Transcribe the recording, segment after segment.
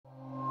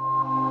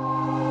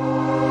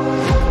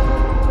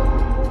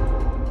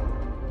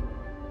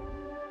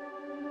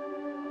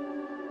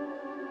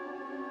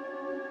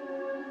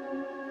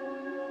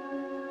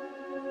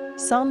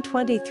Psalm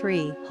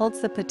 23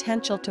 holds the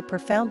potential to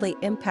profoundly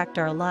impact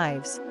our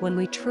lives when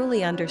we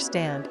truly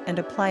understand and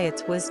apply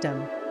its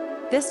wisdom.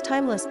 This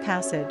timeless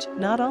passage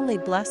not only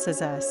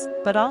blesses us,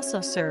 but also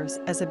serves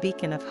as a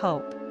beacon of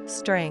hope,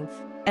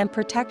 strength, and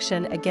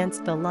protection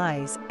against the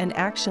lies and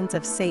actions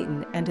of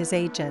Satan and his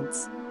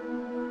agents.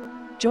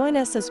 Join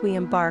us as we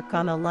embark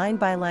on a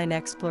line-by-line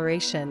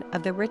exploration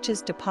of the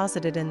riches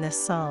deposited in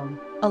this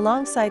psalm,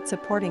 alongside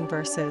supporting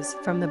verses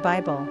from the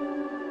Bible.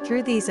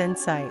 Through these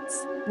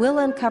insights, we'll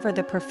uncover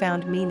the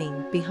profound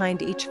meaning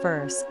behind each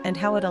verse and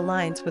how it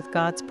aligns with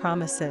God's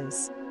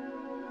promises.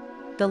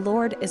 The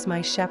Lord is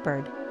my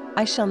shepherd,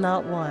 I shall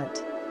not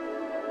want.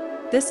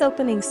 This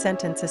opening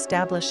sentence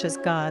establishes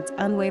God's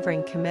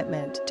unwavering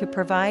commitment to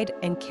provide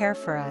and care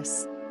for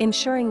us,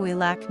 ensuring we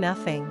lack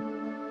nothing.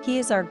 He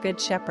is our good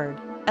shepherd,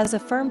 as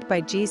affirmed by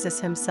Jesus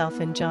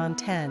himself in John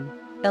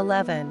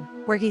 10:11,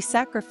 where he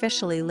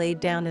sacrificially laid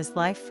down his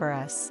life for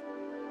us.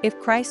 If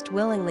Christ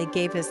willingly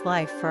gave his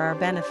life for our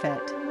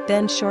benefit,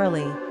 then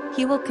surely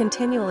he will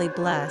continually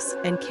bless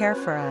and care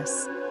for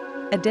us.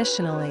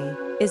 Additionally,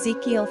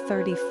 Ezekiel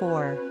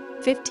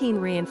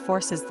 34:15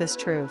 reinforces this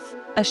truth,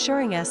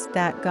 assuring us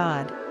that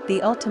God,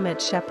 the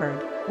ultimate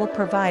shepherd, will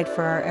provide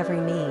for our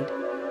every need.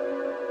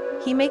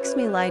 He makes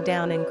me lie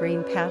down in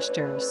green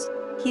pastures.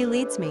 He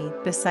leads me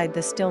beside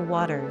the still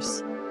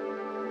waters.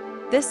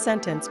 This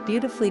sentence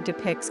beautifully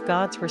depicts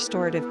God's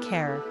restorative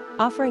care,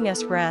 offering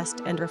us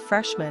rest and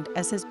refreshment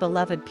as his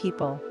beloved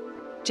people.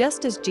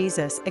 Just as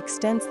Jesus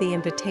extends the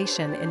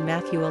invitation in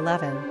Matthew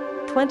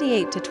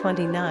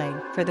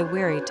 11:28-29 for the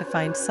weary to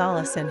find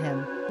solace in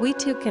him, we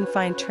too can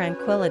find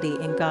tranquility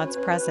in God's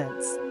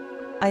presence.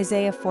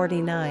 Isaiah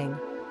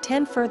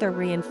 49:10 further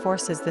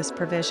reinforces this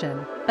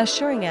provision,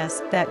 assuring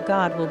us that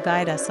God will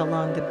guide us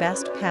along the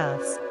best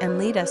paths and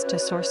lead us to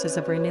sources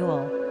of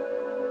renewal.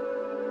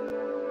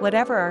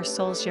 Whatever our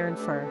souls yearn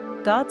for,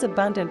 God's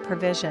abundant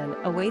provision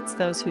awaits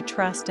those who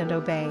trust and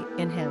obey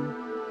in him.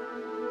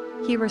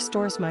 He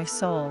restores my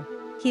soul.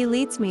 He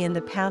leads me in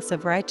the paths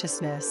of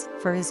righteousness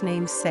for his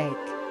name's sake.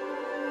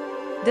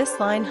 This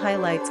line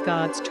highlights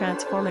God's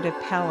transformative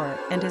power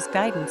and his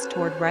guidance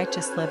toward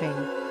righteous living.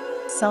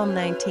 Psalm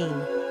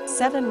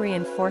 19:7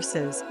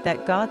 reinforces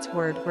that God's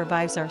word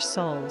revives our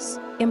souls,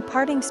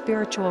 imparting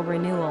spiritual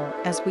renewal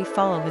as we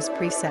follow his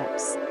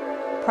precepts.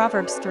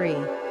 Proverbs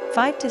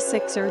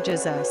 3:5-6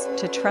 urges us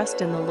to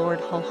trust in the Lord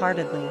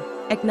wholeheartedly,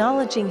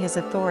 acknowledging his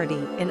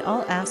authority in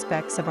all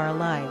aspects of our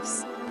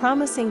lives,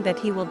 promising that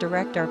he will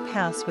direct our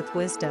paths with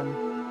wisdom.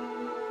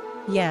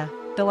 Yeah,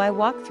 though I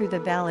walk through the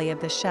valley of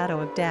the shadow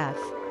of death,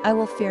 I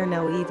will fear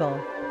no evil,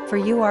 for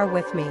you are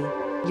with me,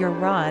 your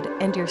rod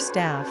and your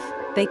staff,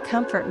 they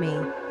comfort me.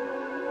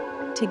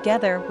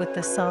 Together with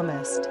the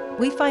psalmist,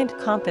 we find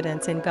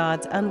confidence in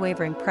God's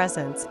unwavering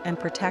presence and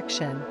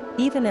protection,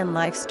 even in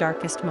life's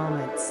darkest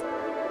moments.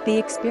 The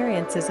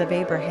experiences of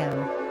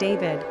Abraham,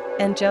 David,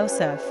 and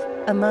Joseph,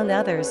 among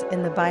others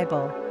in the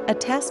Bible,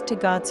 attest to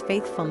God's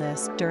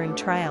faithfulness during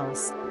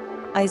trials.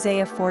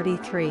 Isaiah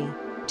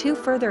 43:2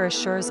 further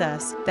assures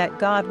us that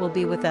God will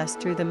be with us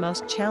through the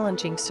most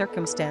challenging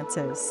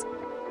circumstances.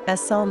 As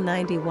Psalm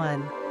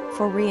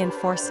 91:4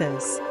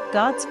 reinforces,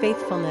 God's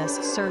faithfulness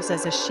serves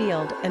as a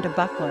shield and a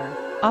buckler,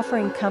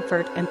 offering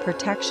comfort and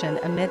protection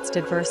amidst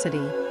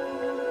adversity.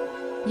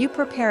 You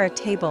prepare a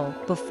table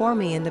before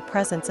me in the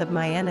presence of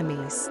my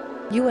enemies.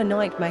 You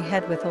anoint my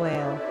head with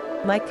oil.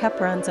 My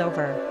cup runs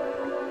over.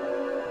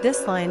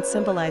 This line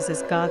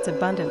symbolizes God's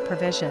abundant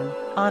provision,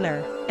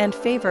 honor, and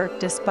favor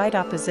despite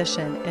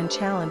opposition and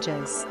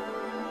challenges.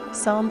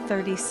 Psalm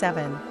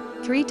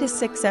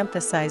 37:3-6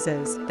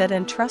 emphasizes that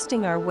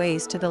entrusting our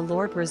ways to the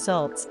Lord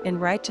results in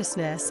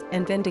righteousness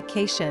and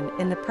vindication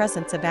in the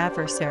presence of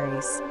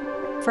adversaries.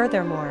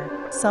 Furthermore,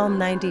 Psalm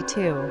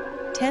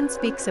 92:10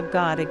 speaks of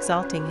God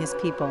exalting his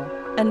people,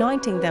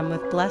 anointing them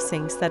with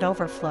blessings that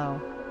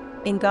overflow.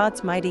 In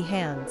God's mighty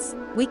hands,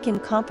 we can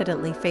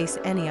confidently face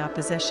any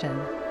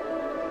opposition.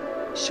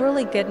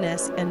 Surely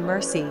goodness and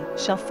mercy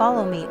shall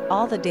follow me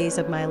all the days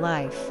of my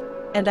life,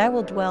 and I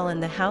will dwell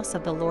in the house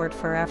of the Lord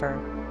forever.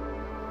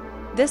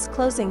 This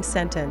closing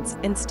sentence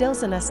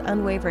instills in us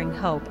unwavering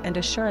hope and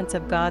assurance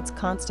of God's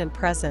constant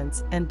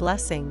presence and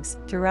blessings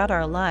throughout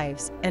our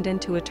lives and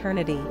into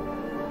eternity.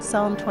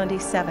 Psalm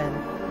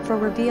 27:4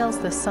 reveals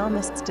the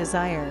psalmist's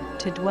desire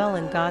to dwell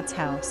in God's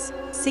house,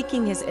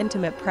 seeking his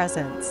intimate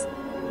presence.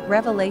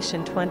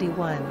 Revelation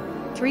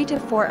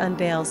 21:3-4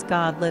 unveils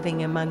God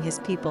living among his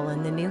people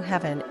in the new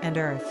heaven and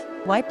earth,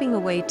 wiping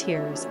away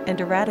tears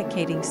and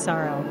eradicating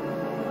sorrow.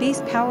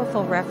 These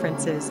powerful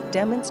references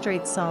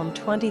demonstrate Psalm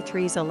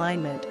 23's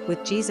alignment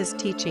with Jesus'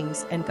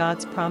 teachings and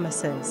God's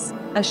promises,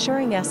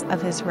 assuring us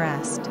of his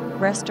rest,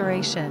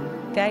 restoration,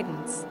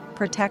 guidance,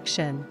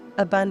 protection,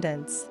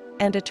 abundance,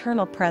 and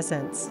eternal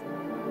presence.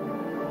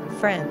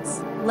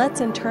 Friends,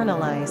 let's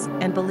internalize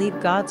and believe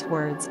God's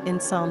words in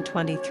Psalm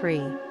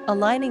 23,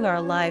 aligning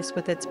our lives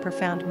with its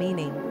profound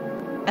meaning.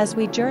 As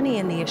we journey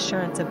in the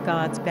assurance of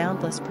God's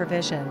boundless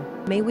provision,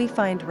 may we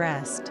find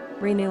rest,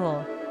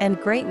 renewal,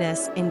 and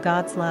greatness in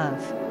God's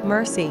love,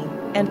 mercy,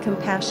 and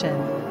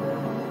compassion.